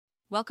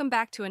Welcome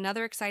back to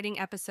another exciting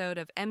episode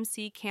of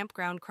MC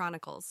Campground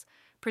Chronicles,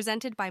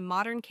 presented by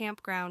Modern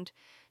Campground.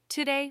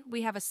 Today,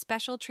 we have a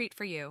special treat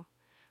for you.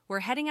 We're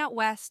heading out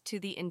west to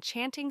the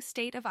enchanting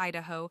state of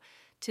Idaho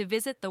to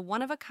visit the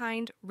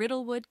one-of-a-kind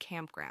Riddlewood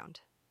Campground.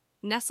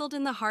 Nestled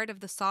in the heart of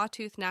the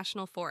Sawtooth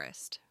National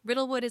Forest,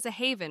 Riddlewood is a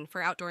haven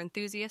for outdoor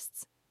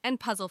enthusiasts and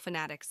puzzle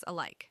fanatics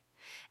alike.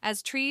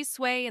 As trees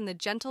sway in the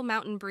gentle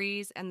mountain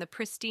breeze and the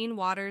pristine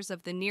waters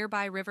of the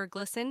nearby river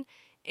glisten,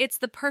 it's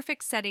the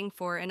perfect setting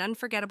for an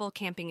unforgettable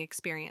camping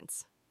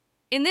experience.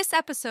 In this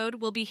episode,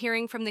 we'll be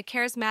hearing from the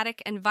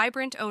charismatic and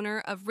vibrant owner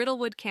of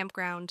Riddlewood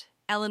Campground,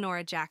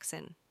 Elinora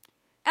Jackson.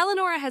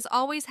 Elinora has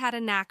always had a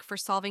knack for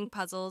solving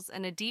puzzles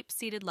and a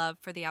deep-seated love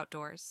for the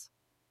outdoors.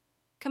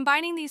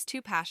 Combining these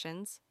two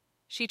passions,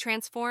 she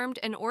transformed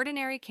an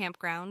ordinary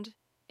campground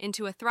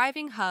into a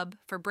thriving hub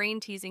for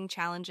brain-teasing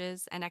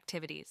challenges and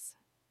activities.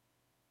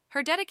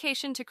 Her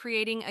dedication to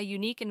creating a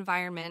unique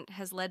environment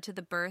has led to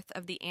the birth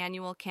of the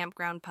annual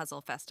Campground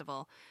Puzzle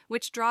Festival,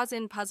 which draws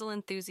in puzzle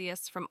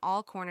enthusiasts from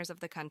all corners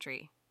of the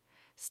country.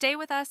 Stay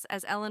with us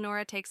as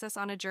Elinora takes us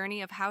on a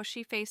journey of how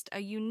she faced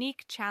a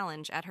unique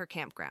challenge at her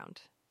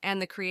campground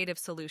and the creative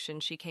solution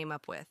she came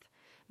up with,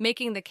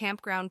 making the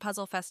Campground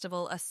Puzzle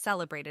Festival a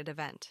celebrated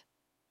event.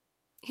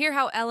 Hear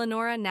how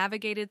Elinora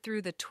navigated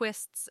through the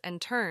twists and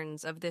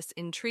turns of this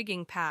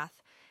intriguing path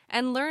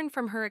and learn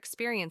from her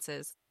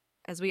experiences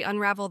as we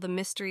unravel the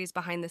mysteries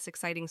behind this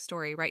exciting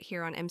story right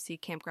here on MC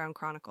Campground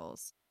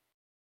Chronicles.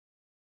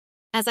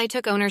 As I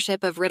took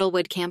ownership of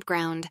Riddlewood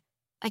Campground,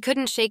 I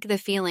couldn't shake the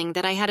feeling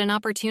that I had an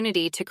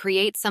opportunity to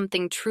create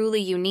something truly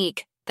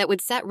unique that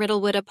would set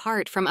Riddlewood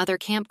apart from other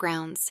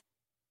campgrounds.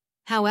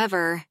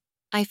 However,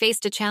 I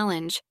faced a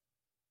challenge.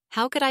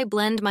 How could I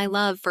blend my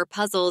love for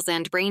puzzles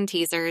and brain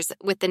teasers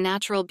with the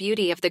natural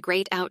beauty of the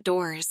great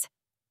outdoors?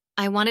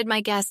 I wanted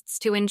my guests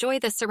to enjoy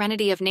the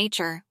serenity of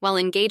nature while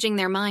engaging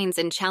their minds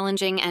in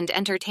challenging and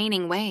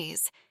entertaining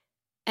ways.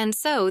 And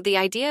so the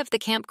idea of the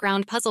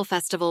Campground Puzzle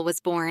Festival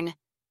was born.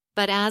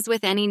 But as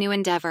with any new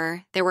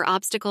endeavor, there were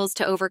obstacles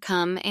to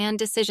overcome and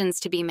decisions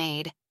to be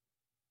made.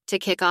 To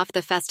kick off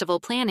the festival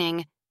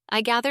planning,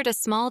 I gathered a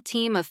small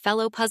team of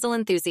fellow puzzle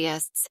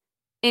enthusiasts,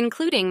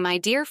 including my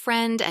dear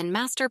friend and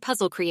master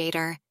puzzle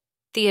creator,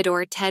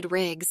 Theodore Ted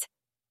Riggs.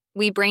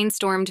 We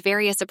brainstormed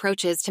various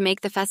approaches to make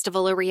the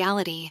festival a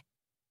reality.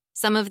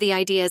 Some of the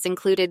ideas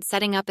included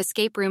setting up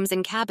escape rooms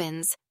and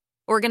cabins,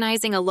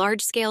 organizing a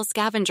large-scale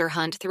scavenger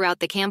hunt throughout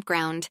the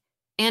campground,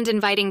 and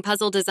inviting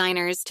puzzle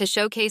designers to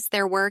showcase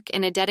their work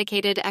in a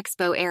dedicated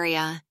expo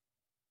area.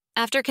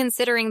 After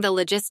considering the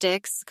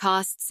logistics,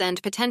 costs,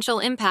 and potential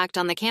impact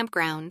on the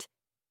campground,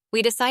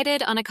 we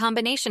decided on a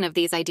combination of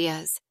these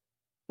ideas.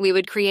 We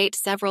would create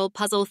several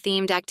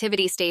puzzle-themed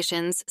activity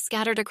stations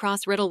scattered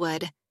across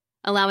Riddlewood,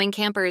 allowing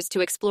campers to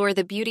explore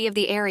the beauty of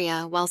the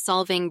area while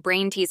solving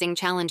brain-teasing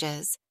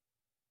challenges.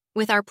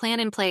 With our plan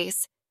in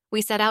place,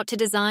 we set out to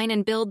design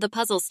and build the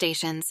puzzle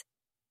stations.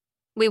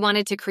 We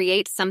wanted to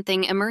create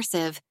something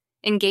immersive,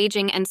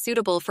 engaging, and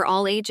suitable for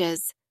all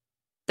ages.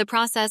 The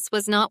process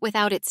was not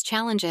without its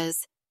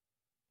challenges.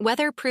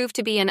 Weather proved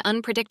to be an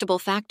unpredictable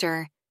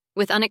factor,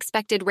 with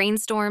unexpected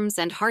rainstorms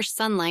and harsh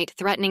sunlight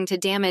threatening to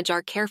damage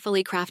our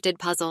carefully crafted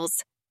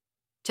puzzles.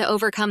 To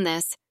overcome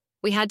this,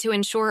 we had to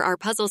ensure our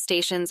puzzle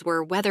stations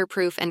were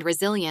weatherproof and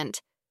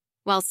resilient,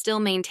 while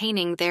still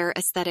maintaining their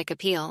aesthetic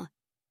appeal.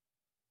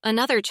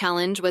 Another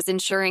challenge was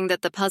ensuring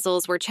that the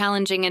puzzles were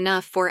challenging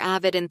enough for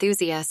avid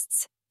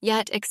enthusiasts,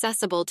 yet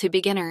accessible to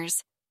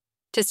beginners.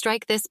 To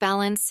strike this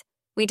balance,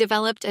 we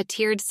developed a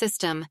tiered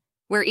system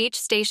where each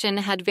station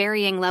had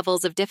varying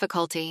levels of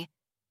difficulty,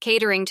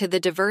 catering to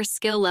the diverse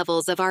skill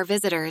levels of our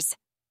visitors.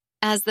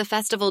 As the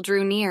festival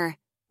drew near,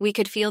 we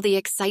could feel the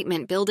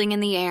excitement building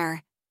in the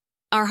air.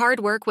 Our hard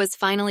work was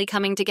finally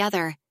coming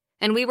together,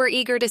 and we were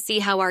eager to see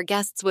how our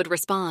guests would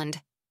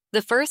respond.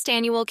 The first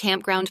annual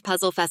Campground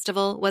Puzzle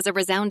Festival was a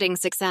resounding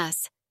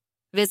success.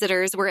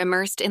 Visitors were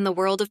immersed in the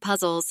world of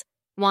puzzles,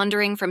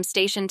 wandering from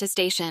station to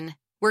station,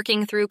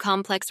 working through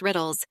complex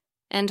riddles,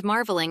 and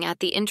marveling at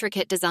the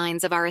intricate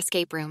designs of our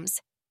escape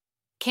rooms.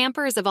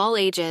 Campers of all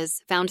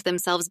ages found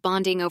themselves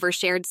bonding over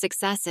shared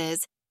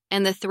successes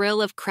and the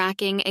thrill of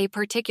cracking a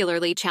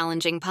particularly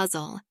challenging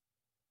puzzle.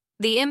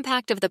 The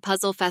impact of the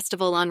Puzzle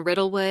Festival on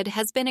Riddlewood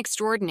has been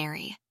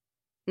extraordinary.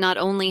 Not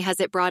only has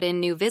it brought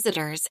in new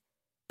visitors,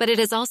 but it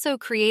has also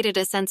created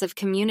a sense of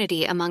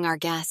community among our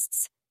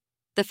guests.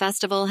 The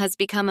festival has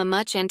become a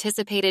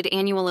much-anticipated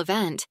annual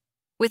event,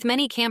 with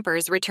many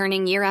campers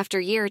returning year after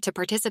year to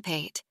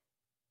participate.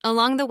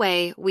 Along the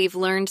way, we've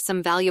learned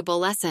some valuable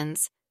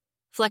lessons.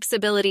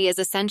 Flexibility is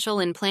essential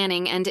in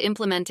planning and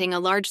implementing a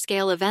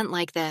large-scale event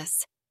like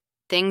this.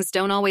 Things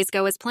don't always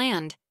go as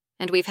planned,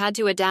 and we've had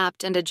to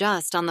adapt and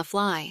adjust on the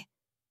fly.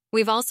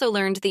 We've also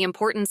learned the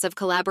importance of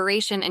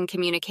collaboration and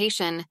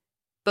communication,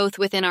 both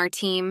within our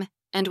team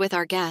and with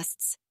our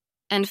guests.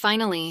 And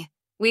finally,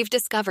 we've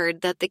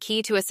discovered that the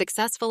key to a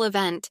successful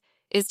event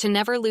is to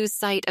never lose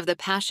sight of the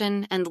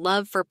passion and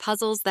love for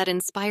puzzles that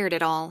inspired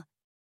it all.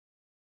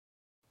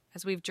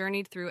 as we've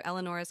journeyed through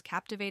Elinora's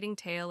captivating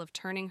tale of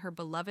turning her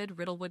beloved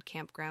Riddlewood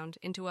Campground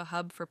into a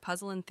hub for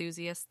puzzle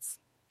enthusiasts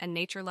and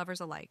nature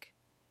lovers alike.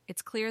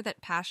 It's clear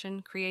that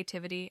passion,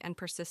 creativity, and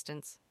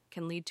persistence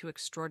can lead to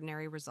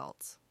extraordinary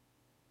results.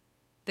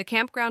 The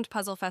Campground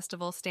Puzzle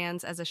Festival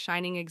stands as a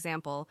shining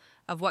example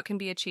of what can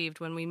be achieved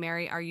when we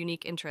marry our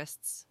unique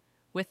interests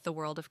with the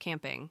world of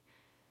camping.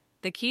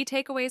 The key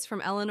takeaways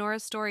from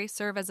Elinora's story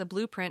serve as a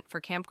blueprint for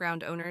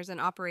campground owners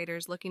and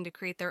operators looking to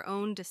create their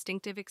own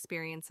distinctive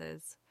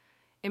experiences.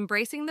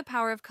 Embracing the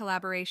power of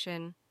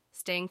collaboration,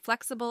 staying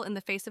flexible in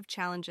the face of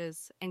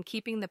challenges, and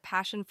keeping the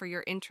passion for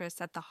your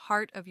interests at the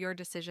heart of your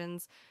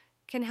decisions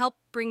can help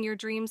bring your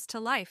dreams to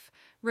life.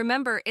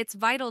 Remember, it's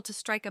vital to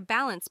strike a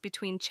balance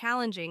between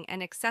challenging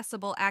and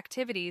accessible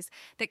activities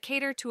that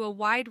cater to a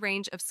wide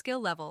range of skill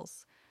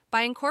levels.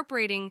 By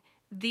incorporating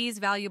these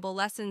valuable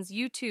lessons,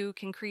 you too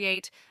can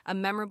create a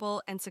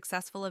memorable and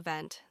successful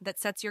event that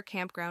sets your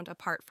campground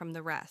apart from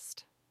the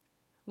rest.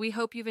 We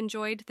hope you've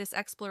enjoyed this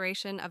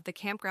exploration of the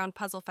Campground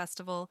Puzzle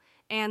Festival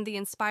and the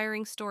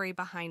inspiring story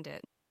behind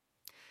it.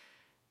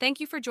 Thank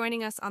you for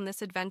joining us on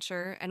this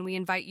adventure, and we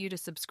invite you to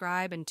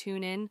subscribe and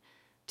tune in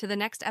to the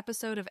next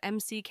episode of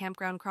MC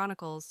Campground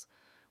Chronicles,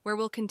 where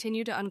we'll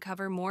continue to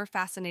uncover more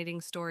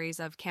fascinating stories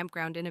of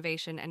campground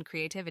innovation and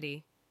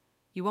creativity.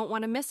 You won't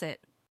want to miss it.